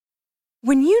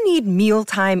When you need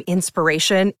mealtime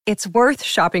inspiration, it's worth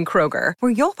shopping Kroger,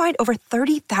 where you'll find over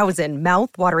 30,000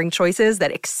 mouth-watering choices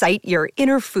that excite your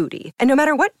inner foodie. And no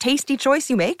matter what tasty choice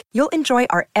you make, you'll enjoy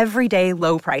our everyday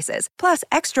low prices, plus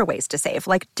extra ways to save,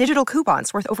 like digital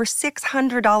coupons worth over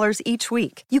 $600 each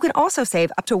week. You can also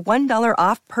save up to $1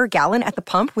 off per gallon at the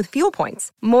pump with fuel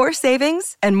points. More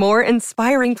savings and more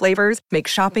inspiring flavors make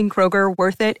shopping Kroger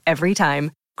worth it every time.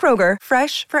 Kroger,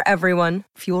 fresh for everyone.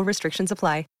 Fuel restrictions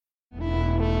apply.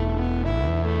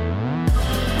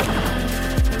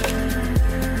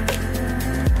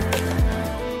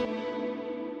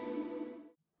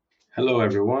 Hello,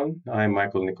 everyone. I'm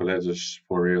Michael Nicolaides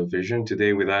for Real Vision.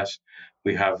 Today with us,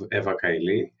 we have Eva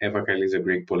Kaili. Eva Kaili is a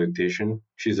Greek politician.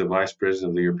 She's a vice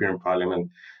president of the European Parliament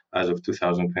as of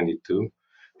 2022.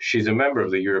 She's a member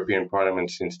of the European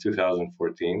Parliament since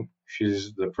 2014.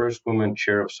 She's the first woman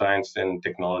chair of science and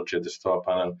technology at the STOA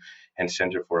panel and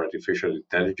Center for Artificial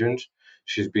Intelligence.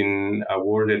 She's been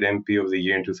awarded MP of the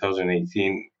Year in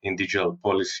 2018 in digital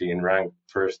policy and ranked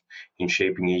first in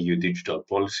shaping EU digital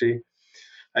policy.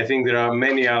 I think there are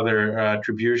many other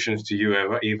attributions to you,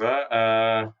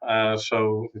 Eva.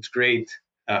 So it's great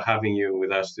having you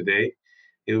with us today.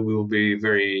 It will be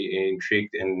very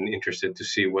intrigued and interested to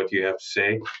see what you have to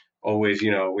say. Always,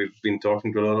 we've been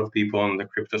talking to a lot of people in the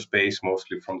crypto space,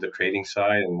 mostly from the trading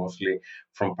side and mostly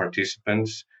from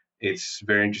participants. It's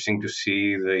very interesting to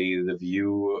see the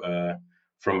view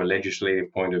from a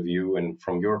legislative point of view and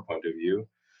from your point of view.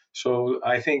 So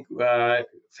I think,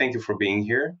 thank you for being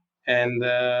here. And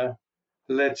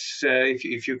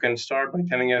if you can start by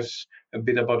telling us a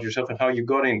bit about yourself and how you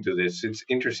got into this. It's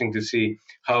interesting to see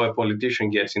how a politician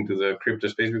gets into the crypto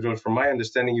space, because from my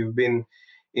understanding, you've been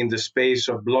in the space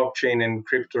of blockchain and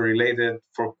crypto related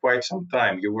for quite some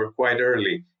time. You were quite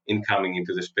early in coming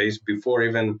into the space before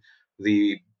even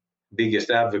the biggest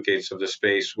advocates of the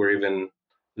space were even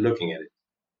looking at it.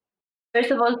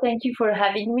 First of all, thank you for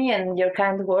having me and your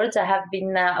kind words. I have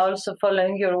been also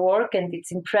following your work, and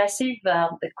it's impressive,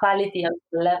 the quality and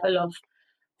the level of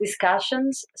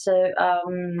discussions. So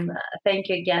thank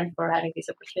you again for having this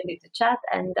opportunity to chat.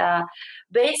 And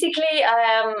basically,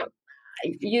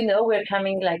 we're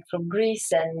coming from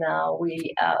Greece, and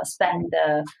we spent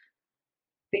the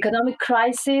economic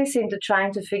crisis into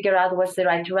trying to figure out what's the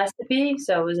right recipe.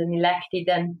 So I was an elected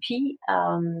MP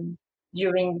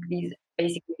during these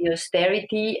basically the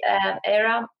austerity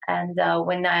era, and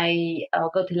when I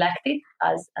got elected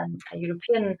as a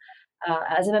European,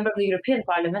 as a member of the European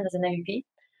Parliament, as an MEP,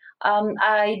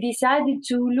 I decided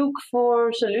to look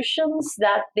for solutions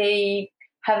that they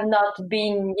have not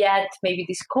been yet maybe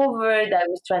discovered. I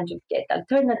was trying to get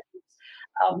alternatives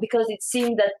because it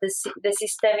seemed that the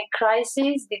systemic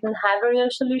crisis didn't have a real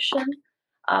solution.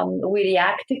 We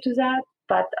reacted to that,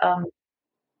 but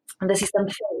the system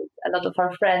failed. A lot of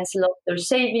our friends lost their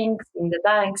savings in the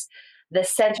banks. The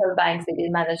central banks, they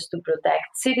didn't manage to protect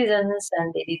citizens,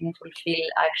 and they didn't fulfill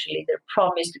actually their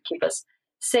promise to keep us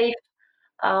safe.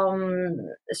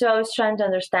 So I was trying to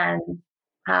understand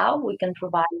how we can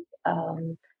provide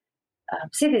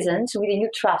citizens with a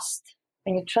new trust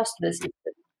to the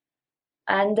system.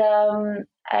 And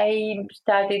I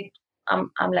started,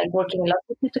 I'm working a lot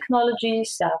with new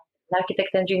technologies, an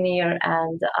architect engineer,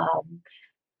 and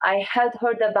I had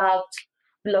heard about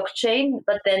blockchain,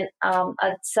 but then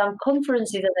at some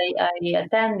conferences that I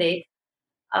attended,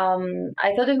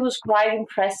 I thought it was quite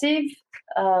impressive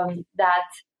that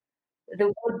the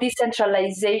word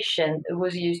decentralization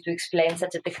was used to explain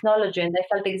such a technology, and I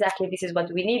felt exactly this is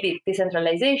what we needed,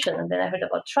 decentralization. And then I heard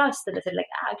about trust, and I said,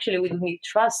 actually, we do need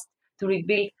trust to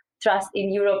rebuild trust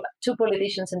in Europe to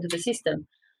politicians and to the system.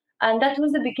 And that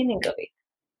was the beginning of it.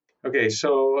 Okay,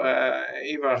 so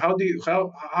Eva, how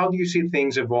do you see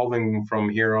things evolving from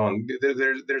here on?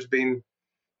 There's been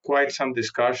quite some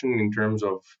discussion in terms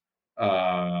of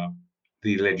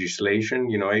the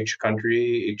legislation. Each country,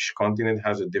 each continent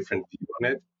has a different view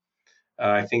on it.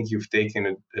 I think you've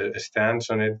taken a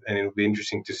stance on it, and it'll be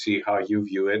interesting to see how you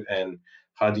view it and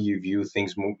how do you view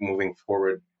things moving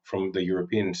forward from the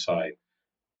European side.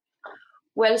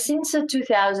 Well, since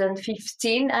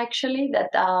 2015, actually,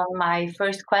 that my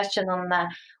first question on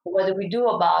what do we do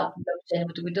about blockchain,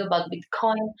 what do we do about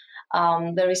Bitcoin,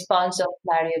 the response of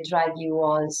Mario Draghi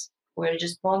was, we're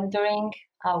just monitoring,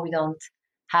 we don't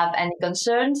have any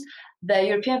concerns. The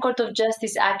European Court of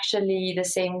Justice, actually, the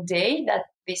same day that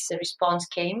this response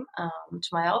came to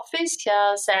my office,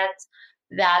 said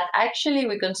that actually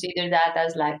we consider that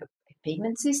as a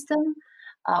payment system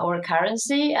or a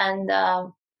currency, and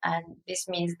this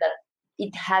means that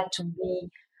it had to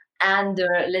be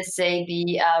under, let's say,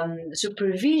 the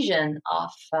supervision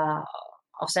of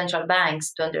of central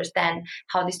banks to understand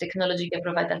how this technology can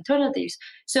provide alternatives.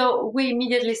 So we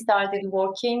immediately started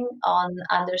working on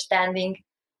understanding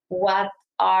what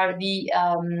are the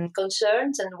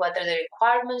concerns and what are the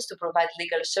requirements to provide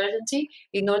legal certainty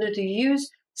in order to use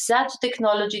such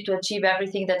technology to achieve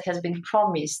everything that has been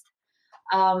promised.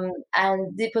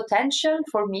 And the potential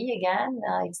for me, again,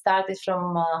 it started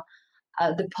from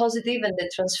the positive and the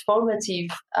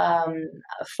transformative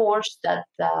force that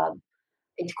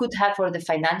it could have for the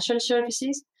financial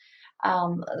services.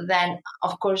 Then,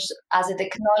 of course, as a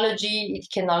technology, it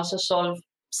can also solve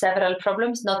several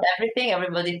problems, not everything.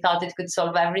 Everybody thought it could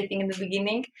solve everything in the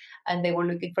beginning, and they were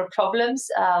looking for problems.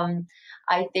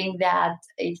 I think that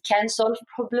it can solve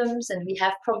problems, and we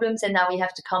have problems, and now we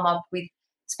have to come up with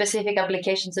specific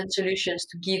applications and solutions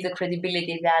to give the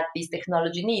credibility that this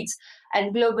technology needs.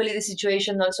 And globally, the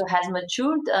situation also has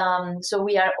matured. So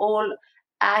we are all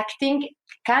acting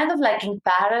kind of like in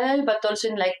parallel, but also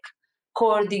in like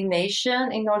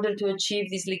coordination in order to achieve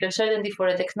this legal certainty for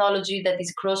a technology that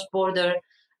is cross-border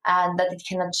and that it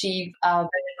can achieve better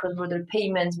cross-border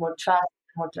payments, more trust,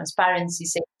 more transparency,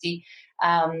 safety,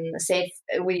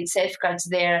 with safeguards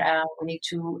there. We need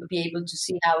to be able to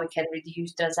see how we can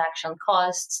reduce transaction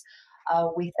costs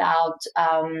without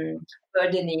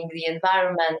burdening the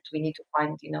environment. We need to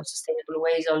find, sustainable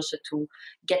ways also to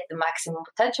get the maximum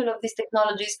potential of these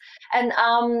technologies. And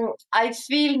I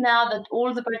feel now that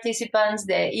all the participants,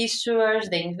 the issuers,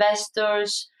 the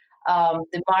investors,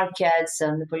 the markets,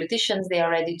 and the politicians, they are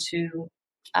ready to,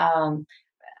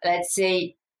 let's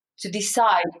say, to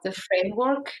decide the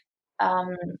framework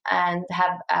and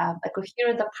have a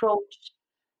coherent approach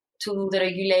to the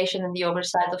regulation and the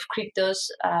oversight of cryptos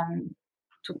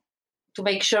to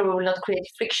make sure we will not create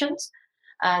frictions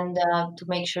and to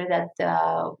make sure that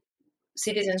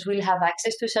citizens will have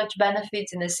access to such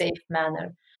benefits in a safe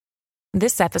manner.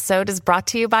 This episode is brought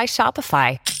to you by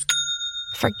Shopify.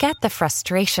 Forget the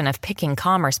frustration of picking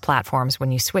commerce platforms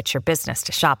when you switch your business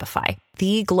to Shopify,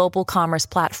 the global commerce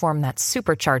platform that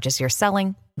supercharges your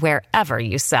selling wherever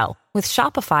you sell. With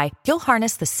Shopify, you'll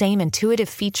harness the same intuitive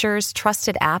features,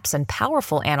 trusted apps, and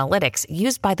powerful analytics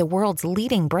used by the world's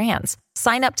leading brands.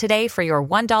 Sign up today for your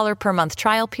 $1 per month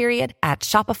trial period at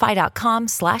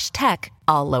shopify.com/tech,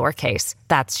 all lowercase.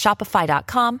 That's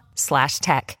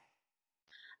shopify.com/tech.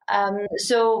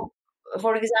 So,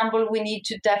 for example, we need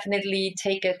to definitely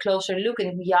take a closer look,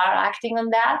 and we are acting on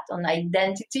that, on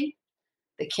identity,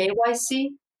 the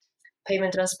KYC,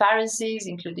 payment transparencies,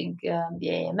 including the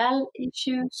AML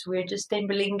issues. We're just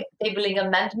tabling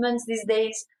amendments these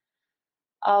days.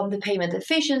 The payment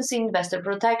efficiency, investor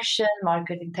protection,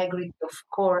 market integrity, of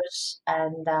course,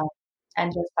 and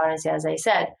transparency, as I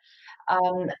said.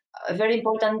 A very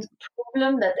important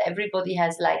problem that everybody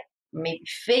has maybe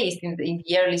faced in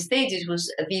the early stages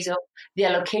was the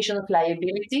allocation of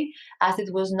liability, as it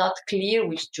was not clear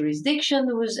which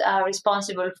jurisdiction was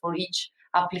responsible for each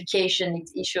application,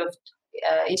 its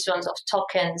issuance of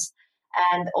tokens,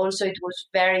 and also it was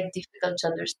very difficult to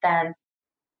understand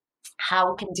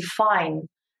how we can define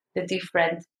the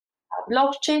different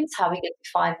blockchains, how we can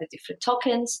define the different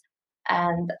tokens,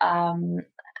 and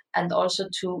also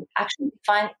to actually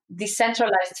define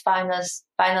decentralized finance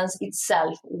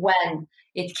itself, when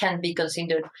it can be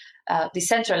considered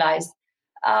decentralized.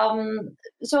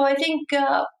 So I think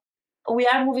we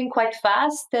are moving quite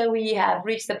fast. We have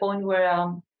reached the point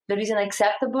where there is an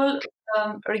acceptable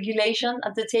regulation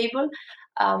at the table.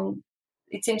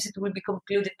 It seems it will be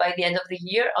concluded by the end of the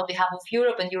year on behalf of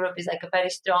Europe, and Europe is like a very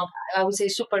strong, I would say,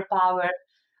 superpower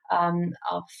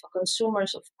of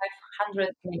consumers of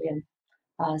 500 million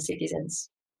citizens.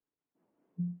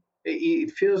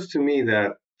 It feels to me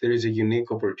that there is a unique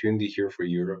opportunity here for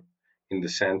Europe, in the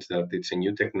sense that it's a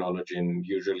new technology, and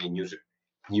usually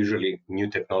new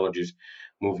technologies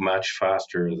move much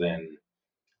faster than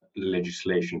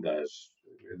legislation does.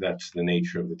 That's the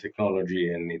nature of the technology,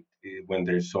 and when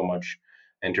there's so much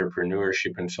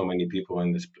entrepreneurship and so many people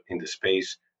in the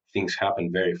space, things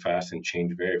happen very fast and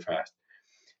change very fast.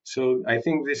 So I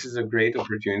think this is a great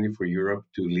opportunity for Europe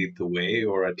to lead the way,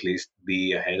 or at least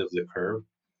be ahead of the curve.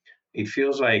 It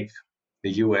feels like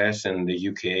the US and the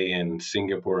UK and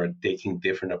Singapore are taking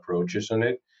different approaches on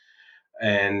it.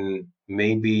 And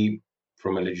maybe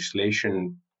from a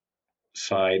legislation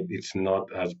side, it's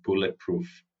not as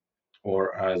bulletproof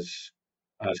or as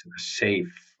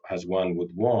safe as one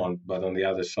would want. But on the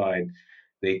other side,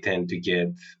 they tend to get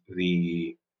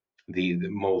the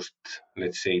most,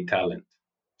 let's say, talent.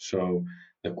 So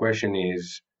the question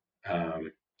is,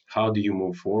 how do you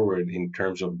move forward in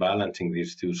terms of balancing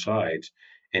these two sides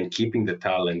and keeping the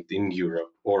talent in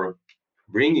Europe, or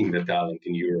bringing the talent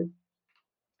in Europe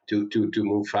to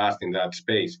move fast in that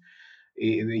space.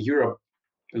 Europe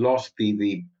lost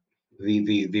the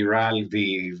rally,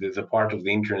 the part of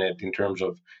the internet in terms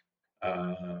of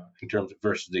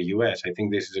versus the US. I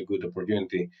think this is a good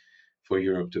opportunity for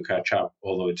Europe to catch up,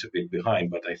 although it's a bit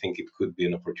behind. But I think it could be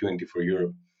an opportunity for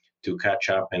Europe to catch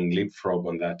up and leapfrog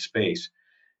on that space.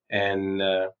 And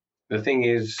the thing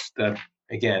is that,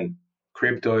 again,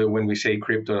 crypto, when we say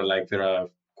crypto, like there are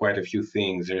quite a few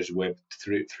things. There's Web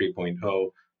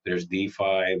 3.0, there's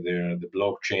DeFi, there are the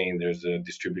blockchain, there's the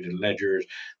distributed ledgers.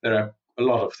 There are a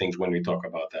lot of things when we talk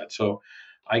about that. So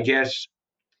I guess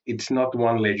it's not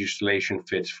one legislation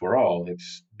fits for all.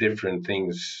 It's different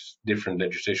things, different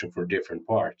legislation for different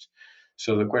parts.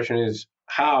 So the question is,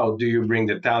 how do you bring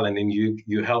the talent and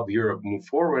you help Europe move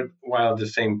forward while at the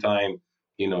same time,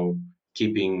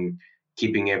 keeping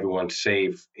everyone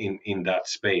safe in that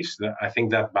space? I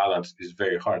think that balance is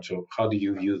very hard. So how do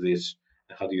you view this?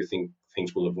 And how do you think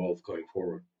things will evolve going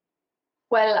forward?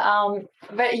 Well,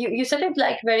 you said it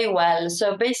very well.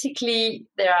 So basically,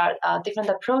 there are different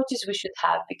approaches we should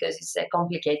have because it's a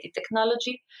complicated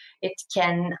technology. It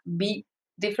can be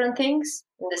different things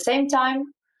at the same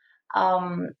time,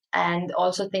 and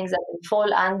also things that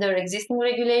fall under existing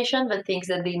regulation, but things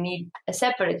that they need a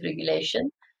separate regulation.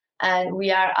 And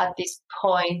we are at this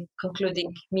point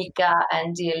concluding MiCA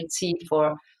and DLT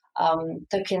for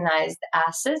tokenized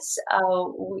assets.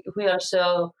 We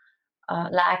also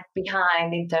lag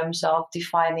behind in terms of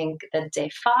defining the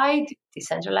DeFi,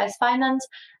 decentralized finance,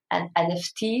 and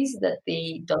NFTs, that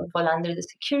they don't fall under the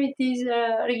securities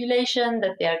regulation,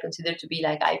 that they are considered to be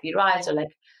like IP rights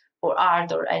or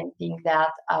art or anything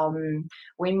that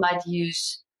we might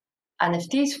use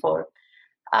NFTs for.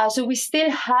 So we still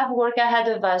have work ahead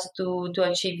of us to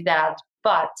achieve that.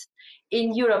 But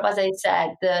in Europe, as I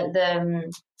said,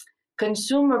 the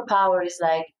consumer power is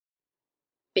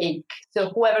big. So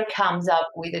whoever comes up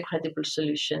with a credible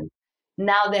solution,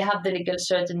 now they have the legal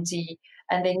certainty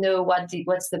and they know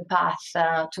what's the path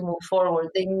to move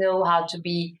forward. They know how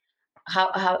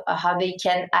they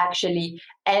can actually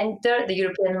enter the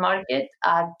European market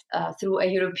through a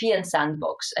European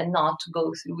sandbox and not to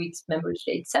go through its member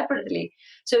states separately.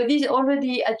 So this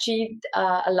already achieved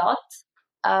a lot.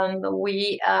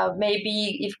 We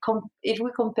maybe if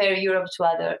we compare Europe to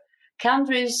other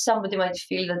countries, somebody might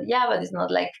feel that, but it's not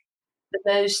the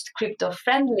most crypto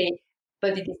friendly,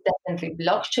 but it is definitely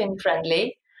blockchain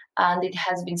friendly. And it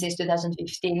has been since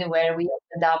 2015 where we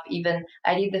opened up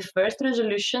I did the first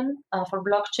resolution for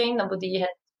blockchain. Nobody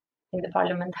had in the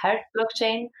parliament heard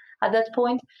blockchain at that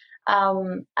point.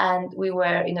 And we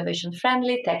were innovation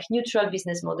friendly, tech neutral,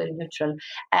 business model neutral.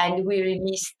 And we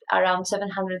released around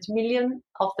 700 million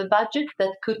of the budget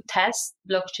that could test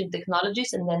blockchain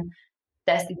technologies and then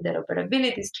testing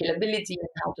interoperability, scalability, and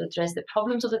how to address the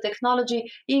problems of the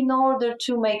technology in order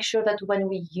to make sure that when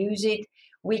we use it,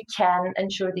 we can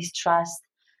ensure this trust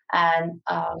and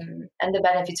the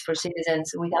benefits for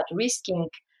citizens without risking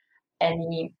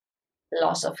any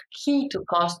loss of key to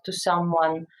cost to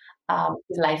someone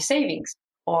life savings,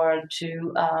 or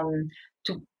to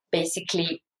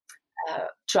basically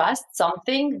trust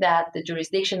something that the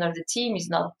jurisdiction of the team is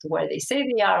not where they say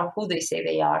they are or who they say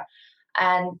they are.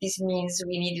 And this means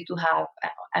we needed to have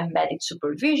embedded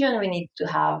supervision, we need to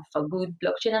have a good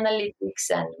blockchain analytics,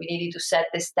 and we needed to set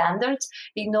the standards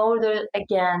in order,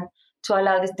 again, to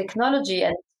allow this technology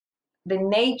and the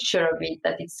nature of it,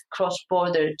 that it's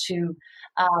cross-border, to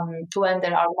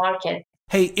enter our market.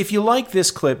 Hey, if you like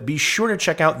this clip, be sure to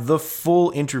check out the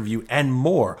full interview and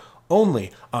more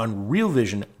only on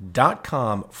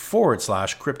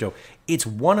realvision.com/crypto. It's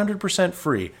 100%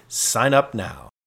 free. Sign up now.